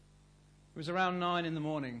It was around 9 in the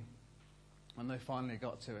morning when they finally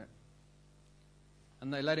got to it.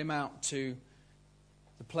 And they led him out to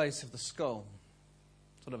the place of the skull,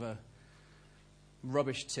 sort of a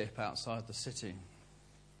rubbish tip outside the city.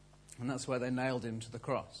 And that's where they nailed him to the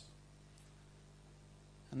cross.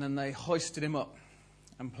 And then they hoisted him up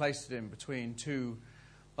and placed him between two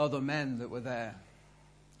other men that were there,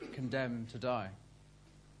 condemned to die.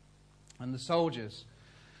 And the soldiers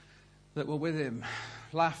that were with him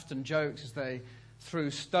laughed and joked as they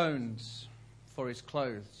threw stones for his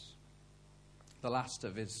clothes, the last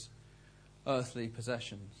of his earthly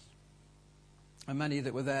possessions. And many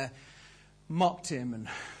that were there mocked him and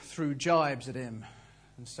threw jibes at him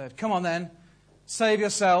and said, "Come on then, save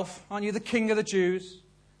yourself. Aren't you the king of the Jews?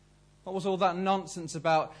 What was all that nonsense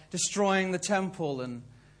about destroying the temple and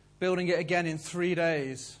building it again in 3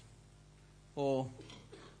 days? Or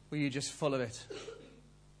were you just full of it?"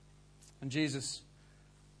 And Jesus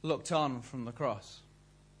looked on from the cross.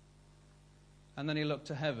 And then he looked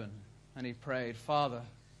to heaven and he prayed, "Father,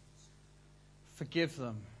 forgive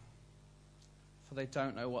them, for they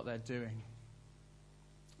don't know what they're doing."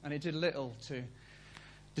 And it did little to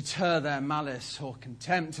deter their malice or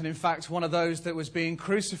contempt. And in fact, one of those that was being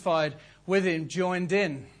crucified with him joined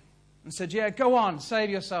in and said, "Yeah, go on, save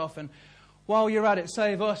yourself. And while you're at it,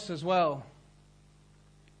 save us as well."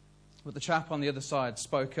 But the chap on the other side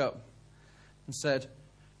spoke up and said,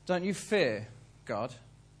 "Don't you fear God?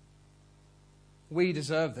 We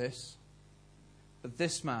deserve this, but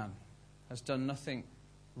this man has done nothing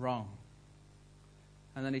wrong."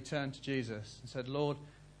 And then he turned to Jesus and said, "Lord,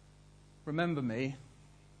 remember me."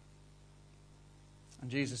 And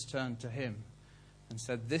Jesus turned to him and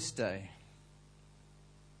said, "This day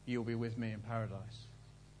you'll be with me in paradise."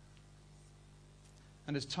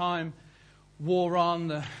 And as time wore on,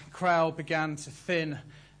 the crowd began to thin,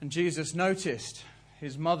 and Jesus noticed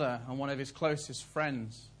his mother and one of his closest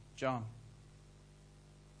friends, John.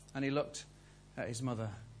 And he looked at his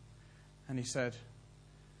mother and he said,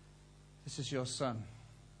 "This is your son,"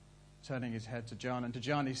 turning his head to John. And to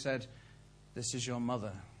John he said, "This is your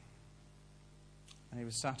mother." And he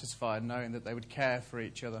was satisfied knowing that they would care for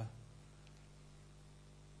each other.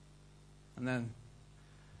 And then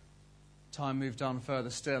time moved on further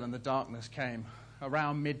still, and the darkness came.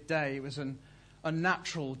 Around midday, it was an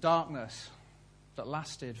unnatural darkness that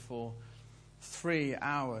lasted for 3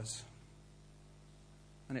 hours.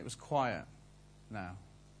 And it was quiet now,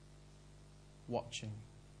 watching,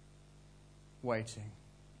 waiting.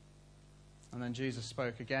 And then Jesus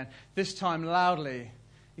spoke again, this time loudly.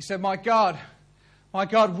 He said, my God,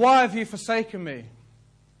 why have you forsaken me?"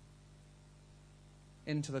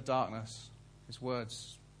 Into the darkness, his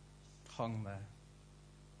words hung there.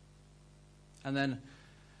 And then,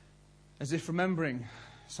 as if remembering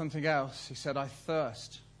something else, he said, "I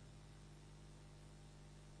thirst."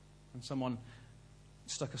 And someone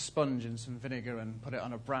stuck a sponge in some vinegar and put it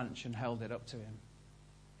on a branch and held it up to him.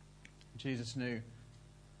 Jesus knew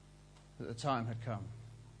that the time had come.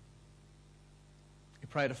 He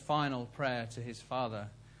prayed a final prayer to his Father.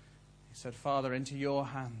 He said, "Father, into your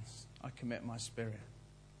hands I commit my spirit."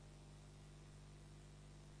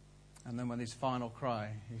 And then with his final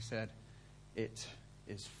cry, he said, "It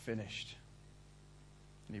is finished."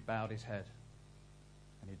 And he bowed his head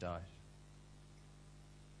and he died.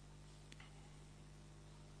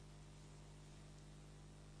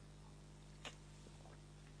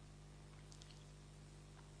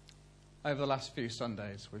 Over the last few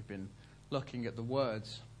Sundays, we've been looking at the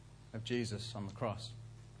words of Jesus on the cross.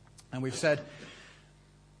 And we've said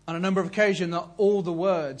on a number of occasions that all the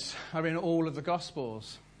words are in all of the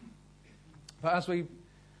Gospels. But as we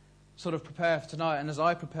sort of prepare for tonight, and as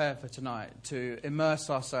I prepare for tonight, to immerse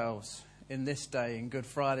ourselves in this day, in Good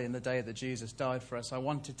Friday, in the day that Jesus died for us, I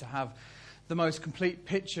wanted to have the most complete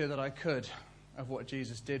picture that I could of what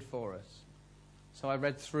Jesus did for us. So I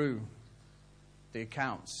read through the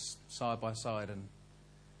accounts side by side and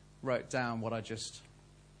wrote down what I just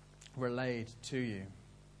relayed to you.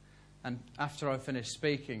 And after I finish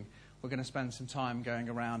speaking, we're going to spend some time going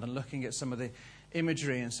around and looking at some of the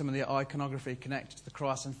imagery and some of the iconography connected to the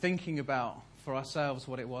cross and thinking about for ourselves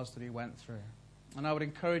what it was that he went through. And I would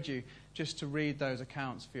encourage you just to read those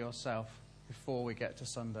accounts for yourself before we get to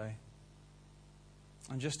Sunday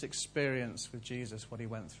and just experience with Jesus what he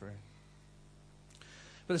went through.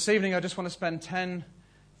 But this evening I just want to spend 10,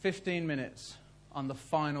 15 minutes on the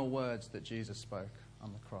final words that Jesus spoke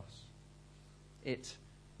on the cross. It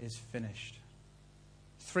is finished.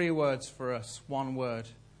 3 words for us, 1 word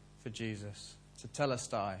for Jesus.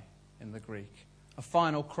 Tetelestai in the Greek. A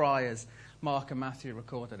final cry as Mark and Matthew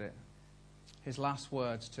recorded it. His last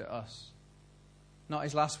words to us. Not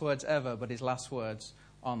his last words ever, but his last words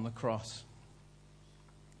on the cross.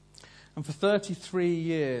 And for 33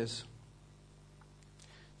 years,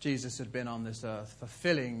 Jesus had been on this earth,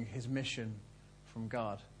 fulfilling his mission from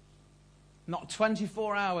God. Not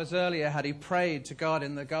 24 hours earlier had he prayed to God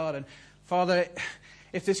in the garden, Father,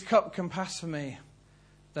 if this cup can pass from me,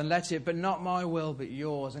 then let it, but not my will, but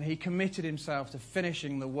yours. And he committed himself to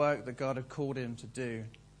finishing the work that God had called him to do,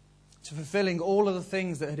 to fulfilling all of the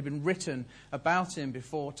things that had been written about him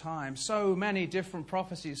before time. So many different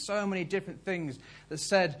prophecies, so many different things that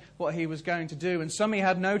said what he was going to do. And some he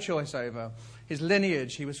had no choice over. His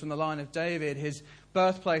lineage, he was from the line of David. His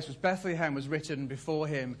birthplace was Bethlehem, was written before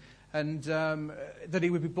him. And that he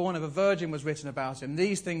would be born of a virgin was written about him.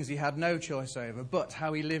 These things he had no choice over. But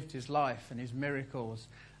how he lived his life and his miracles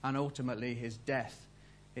and ultimately his death,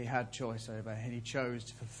 he had choice over. And he chose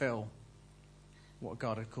to fulfill what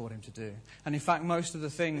God had called him to do. And in fact, most of the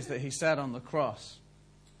things that he said on the cross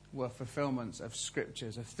were fulfillments of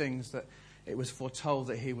scriptures, of things that it was foretold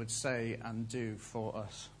that he would say and do for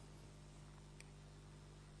us.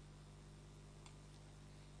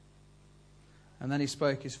 And then he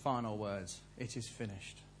spoke his final words, "It is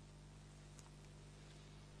finished."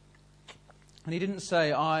 And he didn't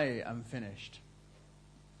say, "I am finished."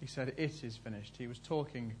 He said, "It is finished." He was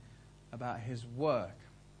talking about his work.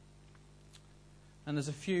 And there's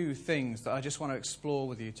a few things that I just want to explore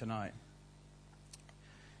with you tonight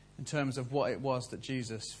in terms of what it was that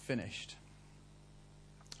Jesus finished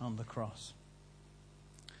on the cross.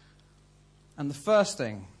 And the first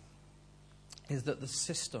thing is that the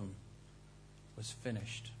system was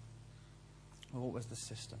finished. Well, what was the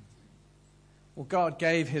system? Well, God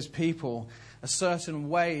gave his people a certain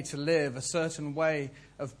way to live, a certain way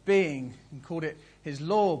of being, and called it his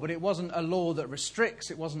law. But it wasn't a law that restricts,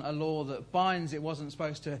 it wasn't a law that binds, it wasn't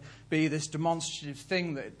supposed to be this demonstrative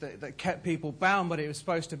thing that kept people bound, but it was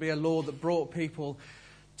supposed to be a law that brought people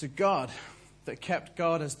to God, that kept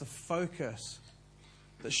God as the focus,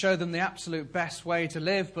 that showed them the absolute best way to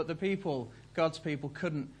live, but the people, God's people,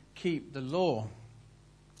 couldn't keep the law.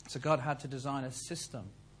 So God had to design a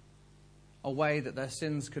system, a way that their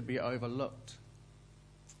sins could be overlooked.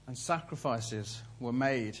 And sacrifices were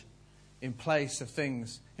made in place of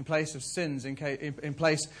things, in place of sins, in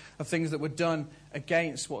place of things that were done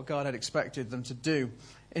against what God had expected them to do.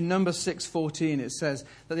 In Numbers 6:14 it says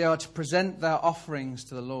that they are to present their offerings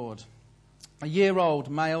to the Lord. A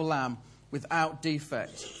year-old male lamb without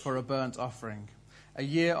defect for a burnt offering. A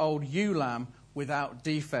year-old ewe lamb without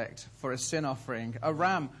defect for a sin offering. A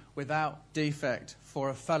ram without defect for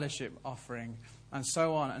a fellowship offering. And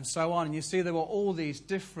so on and so on. And you see there were all these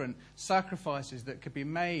different sacrifices that could be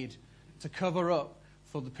made to cover up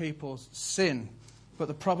for the people's sin. But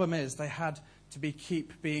the problem is they had to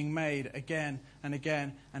keep being made again and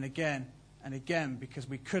again and again and again, because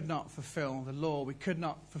we could not fulfill the law. We could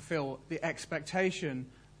not fulfill the expectation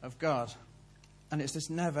of God. And it's this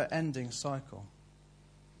never-ending cycle.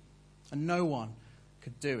 And no one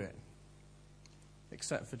could do it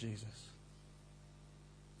except for Jesus.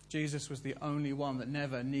 Jesus was the only one that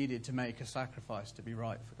never needed to make a sacrifice to be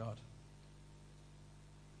right for God.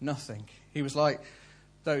 Nothing. He was like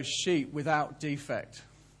those sheep without defect,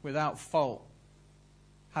 without fault,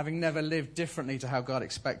 having never lived differently to how God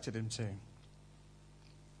expected him to.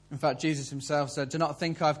 In fact, Jesus himself said, "Do not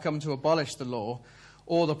think I've come to abolish the law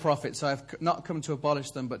or the prophets. I have not come to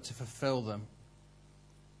abolish them, but to fulfill them."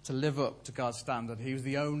 To live up to God's standard. He was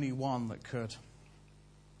the only one that could.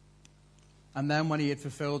 And then when he had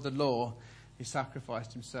fulfilled the law, he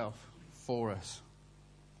sacrificed himself for us.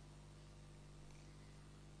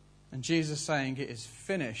 And Jesus saying it is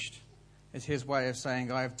finished is his way of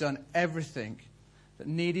saying, I have done everything that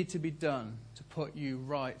needed to be done to put you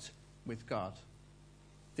right with God.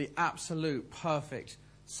 The absolute perfect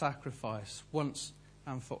sacrifice once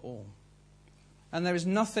and for all. And there is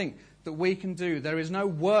nothing that we can do. There is no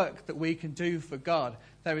work that we can do for God.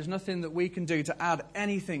 There is nothing that we can do to add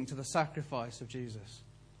anything to the sacrifice of Jesus.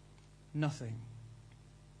 Nothing.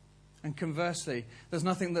 And conversely, there's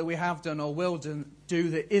nothing that we have done or will do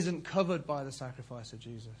that isn't covered by the sacrifice of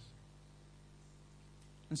Jesus.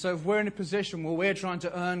 And so if we're in a position where we're trying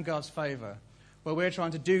to earn God's favour, where we're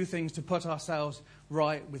trying to do things to put ourselves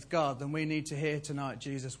right with God, then we need to hear tonight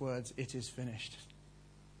Jesus' words, "It is finished."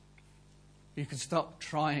 You can stop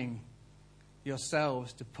trying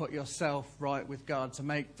yourselves to put yourself right with God, to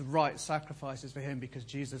make the right sacrifices for him, because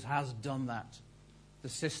Jesus has done that. The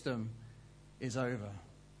system is over.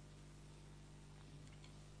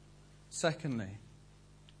 Secondly,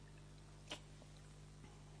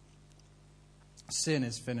 sin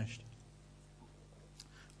is finished.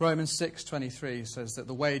 Romans 6:23 says that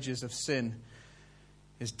the wages of sin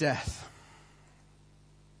is death.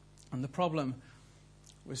 And the problem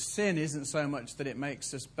with sin isn't so much that it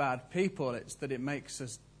makes us bad people, it's that it makes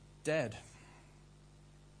us dead.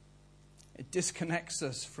 It disconnects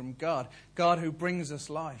us from God, God who brings us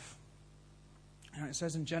life. And it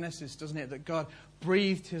says in Genesis, doesn't it, that God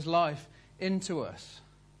breathed his life into us.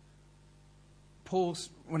 Paul,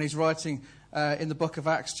 when he's writing in the book of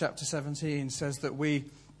Acts chapter 17, says that we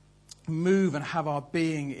move and have our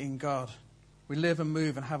being in God. We live and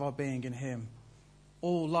move and have our being in him.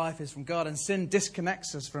 All life is from God, and sin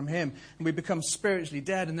disconnects us from him, and we become spiritually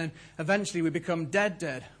dead, and then eventually we become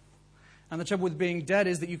dead. And the trouble with being dead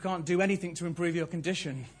is that you can't do anything to improve your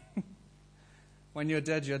condition. When you're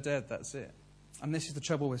dead, that's it. And this is the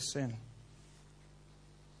trouble with sin.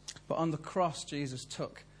 But on the cross, Jesus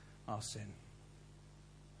took our sin.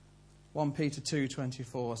 1 Peter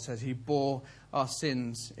 2:24 says he bore our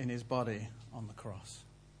sins in his body on the cross.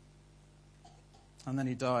 And then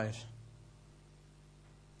he died.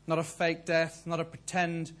 Not a fake death, not a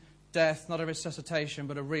pretend death, not a resuscitation,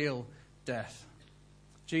 but a real death.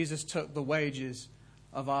 Jesus took the wages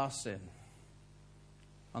of our sin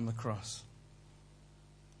on the cross.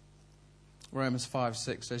 Romans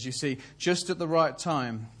 5:6 says, you see, just at the right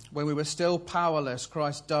time, when we were still powerless,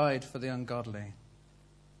 Christ died for the ungodly.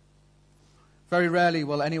 Very rarely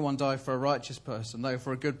will anyone die for a righteous person, though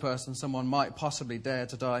for a good person someone might possibly dare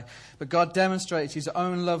to die. But God demonstrates his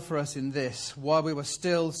own love for us in this: while we were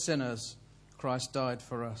still sinners, Christ died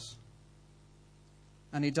for us.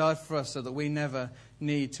 And he died for us so that we never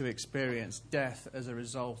need to experience death as a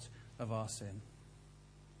result of our sin.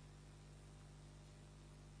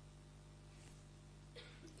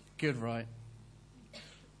 Good, right?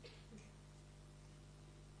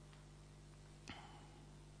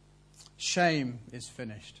 Shame is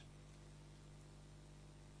finished.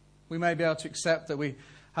 We may be able to accept that we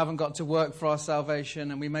haven't got to work for our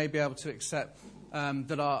salvation, and we may be able to accept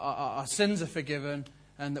that our sins are forgiven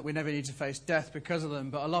and that we never need to face death because of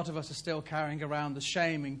them. But a lot of us are still carrying around the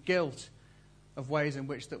shame and guilt of ways in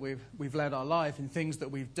which that we've led our life and things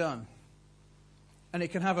that we've done. And it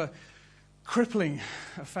can have a crippling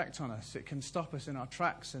effect on us. It can stop us in our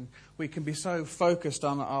tracks, and we can be so focused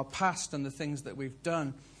on our past and the things that we've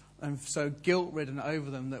done and so guilt-ridden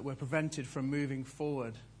over them that we're prevented from moving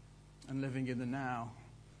forward and living in the now.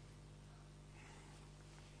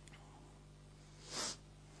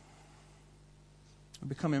 We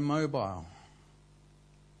become immobile.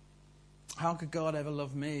 How could God ever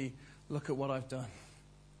love me? Look at what I've done.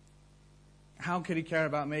 How could he care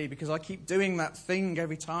about me? Because I keep doing that thing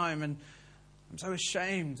every time, and I'm so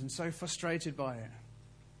ashamed and so frustrated by it.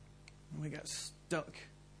 And we get stuck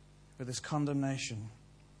with this condemnation.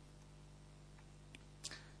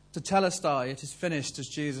 Tetelestai, it is finished, as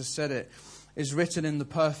Jesus said it, is written in the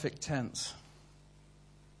perfect tense.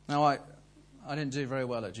 Now, I didn't do very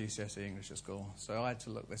well at GCSE English at school, so I had to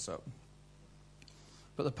look this up.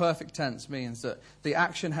 But the perfect tense means that the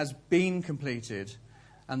action has been completed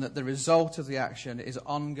and that the result of the action is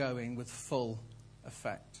ongoing with full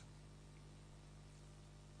effect.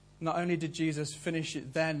 Not only did Jesus finish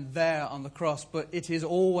it then, there on the cross, but it is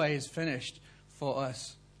always finished for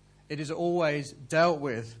us. It is always dealt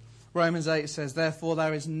with. Romans 8 says, therefore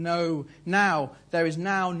there is now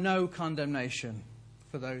no condemnation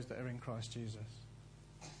for those that are in Christ Jesus.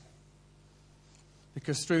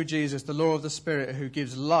 Because through Jesus, the law of the Spirit who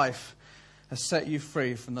gives life has set you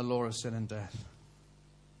free from the law of sin and death.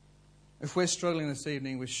 If we're struggling this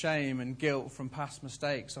evening with shame and guilt from past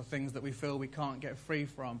mistakes or things that we feel we can't get free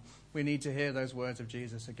from, we need to hear those words of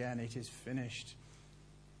Jesus again. It is finished.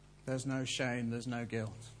 There's no shame, there's no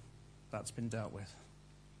guilt. That's been dealt with.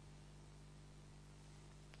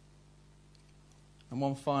 And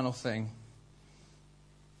one final thing.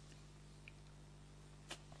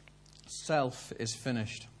 Self is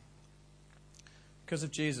finished. Because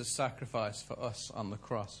of Jesus' sacrifice for us on the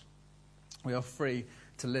cross, we are free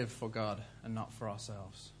to live for God and not for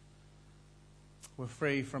ourselves. We're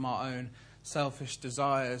free from our own selfish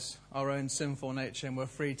desires, our own sinful nature, and we're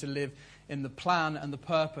free to live in the plan and the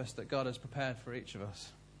purpose that God has prepared for each of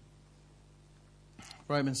us.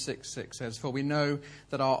 Romans 6:6 says, for we know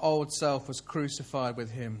that our old self was crucified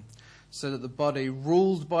with him, so that the body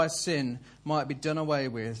ruled by sin might be done away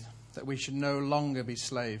with, that we should no longer be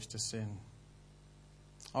slaves to sin.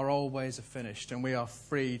 Our old ways are finished, and we are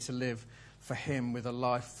free to live for him with a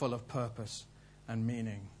life full of purpose and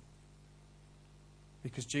meaning.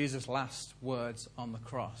 Because Jesus' last words on the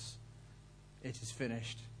cross, it is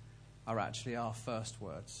finished, are actually our first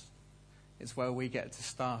words. It's where we get to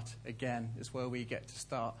start again. It's where we get to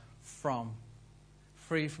start from.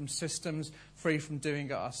 Free from systems, free from doing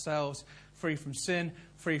it ourselves, free from sin,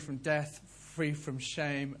 free from death, free from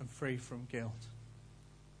shame, and free from guilt.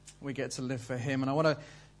 We get to live for him. And I want to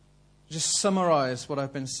just summarize what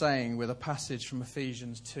I've been saying with a passage from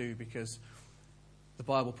Ephesians 2, because the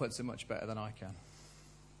Bible puts it much better than I can.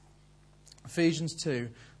 Ephesians 2,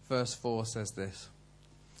 verse 4 says this: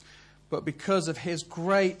 "But because of his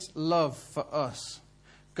great love for us,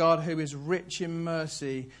 God, who is rich in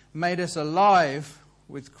mercy, made us alive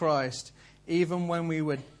with Christ, even when we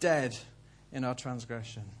were dead in our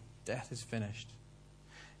transgression." Death is finished.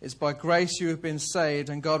 "It's by grace you have been saved,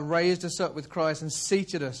 and God raised us up with Christ and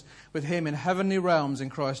seated us with him in heavenly realms in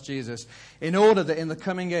Christ Jesus, in order that in the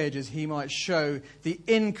coming ages he might show the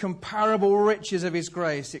incomparable riches of his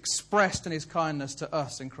grace expressed in his kindness to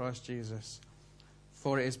us in Christ Jesus.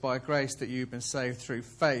 For it is by grace that you've been saved through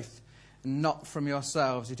faith, and not from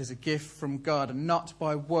yourselves. It is a gift from God, and not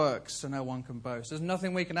by works, so no one can boast." There's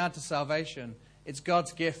nothing we can add to salvation. It's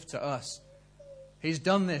God's gift to us. He's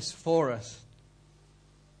done this for us.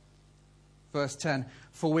 Verse 10,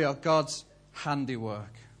 "For we are God's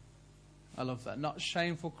handiwork." I love that. Not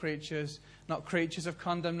shameful creatures, not creatures of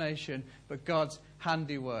condemnation, but God's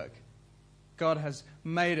handiwork. God has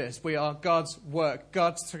made us. We are God's work,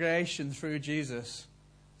 God's creation through Jesus.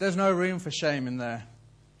 There's no room for shame in there.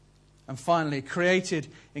 And finally,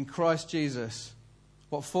 created in Christ Jesus.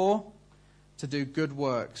 What for? To do good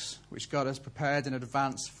works, which God has prepared in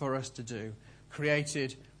advance for us to do.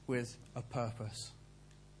 Created with a purpose.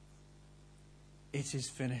 It is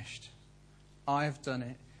finished. I have done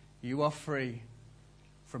it. You are free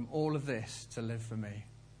from all of this to live for me.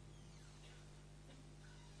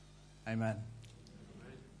 Amen.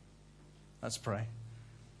 Let's pray.